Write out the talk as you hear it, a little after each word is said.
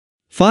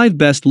5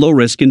 best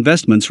low-risk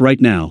investments right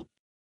now.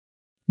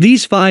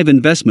 These 5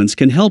 investments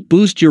can help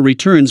boost your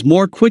returns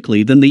more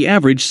quickly than the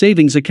average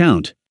savings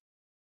account.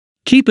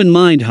 Keep in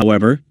mind,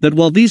 however, that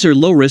while these are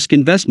low-risk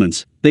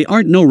investments, they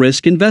aren't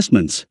no-risk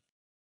investments.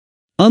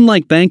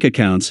 Unlike bank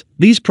accounts,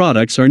 these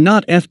products are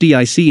not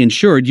FDIC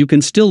insured. You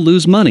can still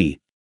lose money.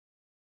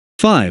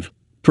 5.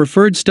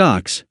 Preferred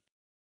stocks.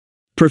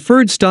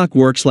 Preferred stock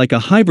works like a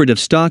hybrid of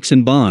stocks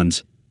and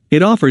bonds.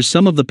 It offers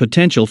some of the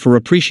potential for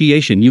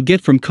appreciation you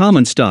get from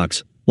common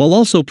stocks, while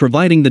also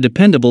providing the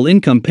dependable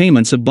income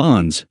payments of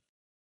bonds.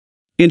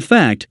 In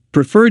fact,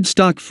 preferred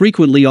stock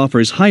frequently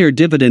offers higher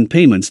dividend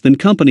payments than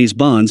companies'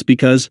 bonds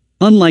because,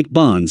 unlike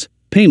bonds,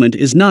 payment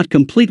is not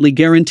completely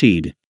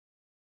guaranteed.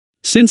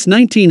 Since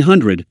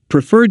 1900,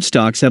 preferred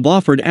stocks have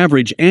offered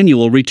average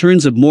annual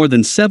returns of more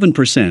than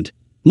 7%,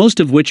 most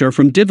of which are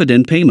from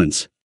dividend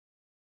payments.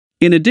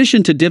 In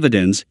addition to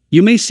dividends,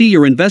 you may see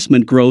your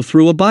investment grow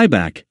through a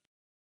buyback.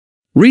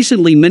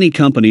 Recently, many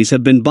companies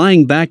have been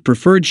buying back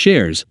preferred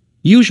shares,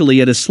 usually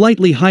at a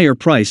slightly higher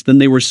price than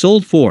they were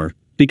sold for,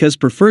 because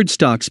preferred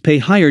stocks pay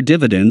higher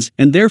dividends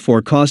and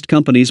therefore cost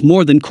companies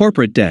more than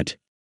corporate debt.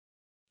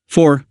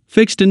 4.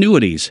 Fixed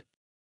annuities.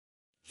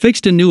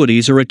 Fixed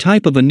annuities are a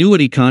type of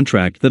annuity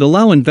contract that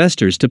allow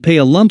investors to pay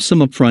a lump sum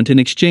upfront in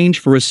exchange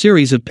for a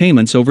series of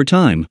payments over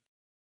time.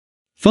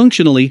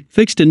 Functionally,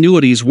 fixed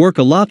annuities work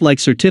a lot like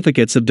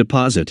certificates of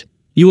deposit.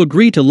 You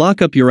agree to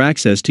lock up your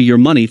access to your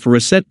money for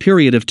a set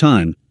period of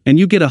time, and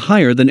you get a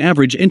higher than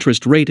average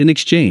interest rate in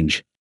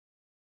exchange.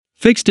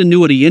 Fixed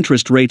annuity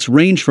interest rates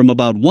range from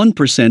about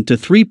 1% to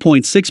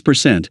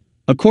 3.6%,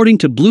 according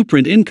to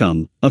Blueprint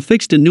Income, a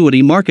fixed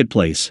annuity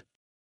marketplace.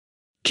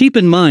 Keep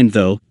in mind,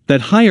 though,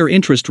 that higher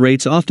interest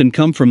rates often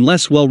come from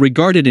less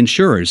well-regarded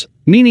insurers,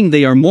 meaning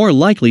they are more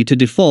likely to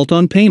default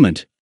on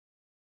payment.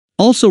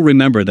 Also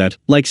remember that,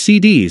 like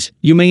CDs,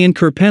 you may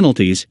incur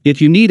penalties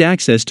if you need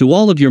access to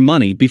all of your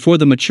money before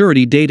the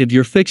maturity date of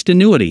your fixed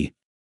annuity.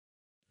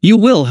 You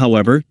will,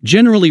 however,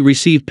 generally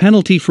receive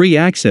penalty-free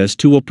access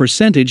to a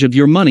percentage of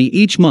your money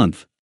each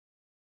month.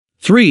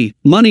 3.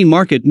 Money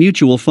market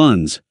mutual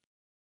funds.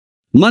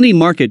 Money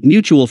market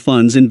mutual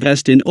funds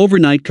invest in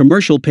overnight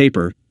commercial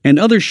paper and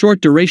other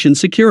short-duration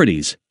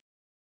securities.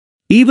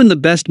 Even the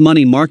best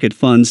money market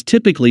funds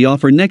typically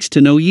offer next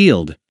to no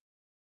yield.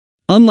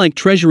 Unlike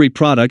treasury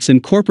products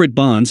and corporate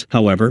bonds,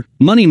 however,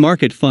 money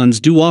market funds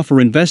do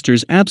offer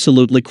investors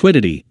absolute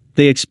liquidity.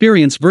 They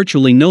experience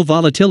virtually no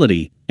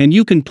volatility, and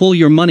you can pull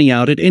your money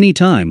out at any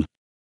time.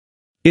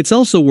 It's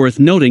also worth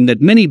noting that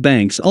many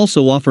banks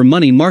also offer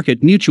money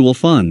market mutual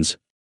funds.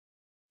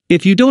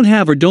 If you don't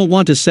have or don't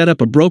want to set up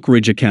a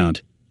brokerage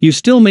account, you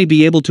still may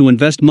be able to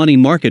invest money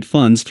market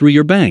funds through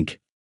your bank.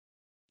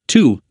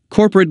 2.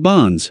 Corporate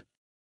bonds.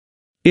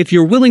 If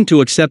you're willing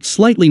to accept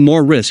slightly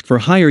more risk for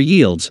higher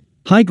yields,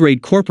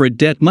 high-grade corporate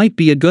debt might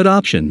be a good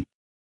option.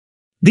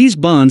 These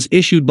bonds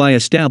issued by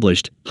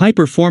established,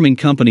 high-performing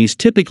companies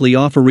typically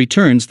offer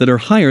returns that are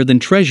higher than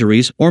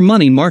treasuries or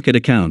money market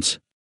accounts.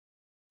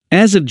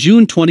 As of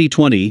June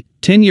 2020,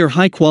 10-year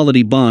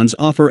high-quality bonds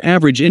offer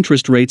average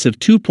interest rates of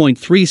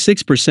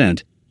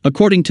 2.36%,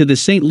 according to the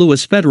St.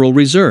 Louis Federal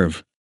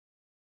Reserve.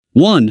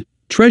 1.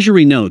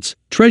 Treasury notes,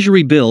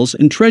 treasury bills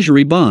and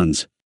treasury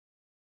bonds.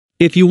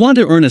 If you want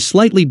to earn a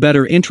slightly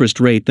better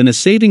interest rate than a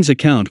savings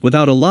account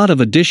without a lot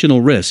of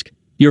additional risk,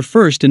 your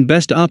first and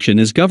best option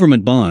is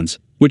government bonds,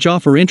 which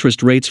offer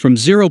interest rates from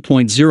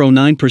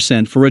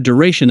 0.09% for a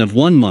duration of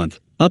 1 month,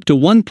 up to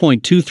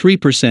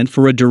 1.23%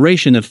 for a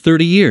duration of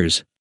 30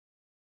 years.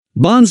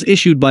 Bonds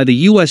issued by the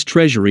U.S.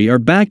 Treasury are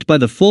backed by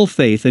the full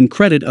faith and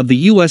credit of the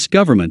U.S.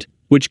 government,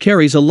 which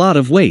carries a lot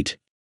of weight.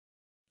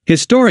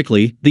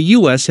 Historically, the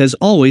U.S. has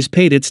always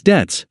paid its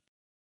debts.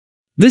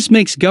 This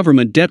makes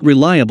government debt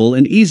reliable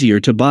and easier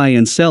to buy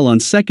and sell on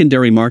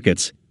secondary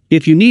markets,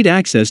 if you need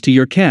access to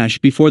your cash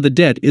before the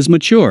debt is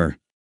mature.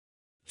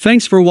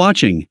 Thanks for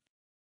watching.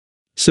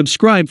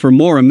 Subscribe for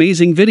more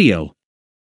amazing video.